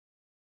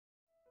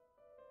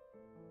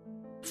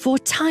For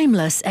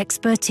timeless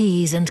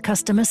expertise and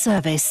customer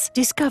service,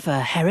 discover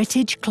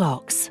Heritage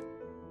Clocks.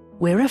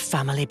 We're a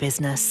family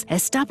business,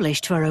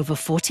 established for over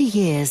 40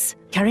 years,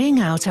 carrying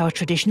out our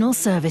traditional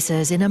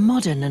services in a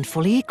modern and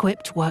fully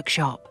equipped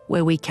workshop,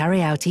 where we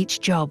carry out each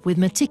job with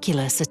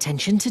meticulous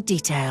attention to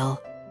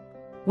detail.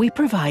 We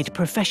provide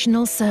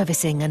professional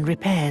servicing and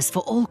repairs for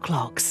all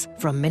clocks,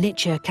 from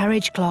miniature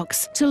carriage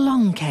clocks to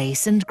long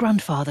case and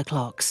grandfather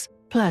clocks,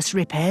 plus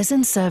repairs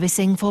and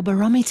servicing for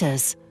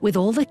barometers, with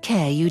all the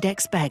care you'd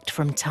expect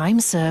from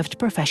time-served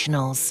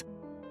professionals.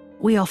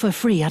 We offer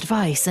free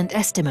advice and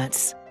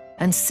estimates,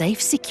 and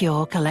safe,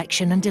 secure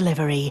collection and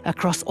delivery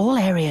across all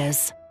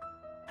areas.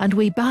 And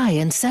we buy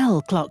and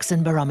sell clocks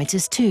and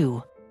barometers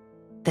too.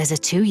 There's a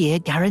 2-year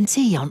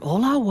guarantee on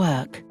all our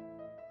work.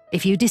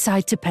 If you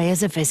decide to pay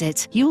us a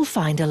visit, you'll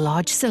find a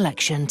large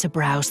selection to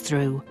browse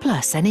through,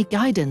 plus any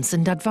guidance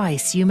and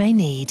advice you may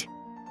need.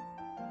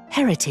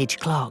 Heritage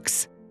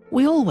Clocks.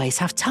 We always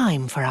have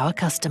time for our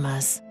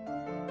customers.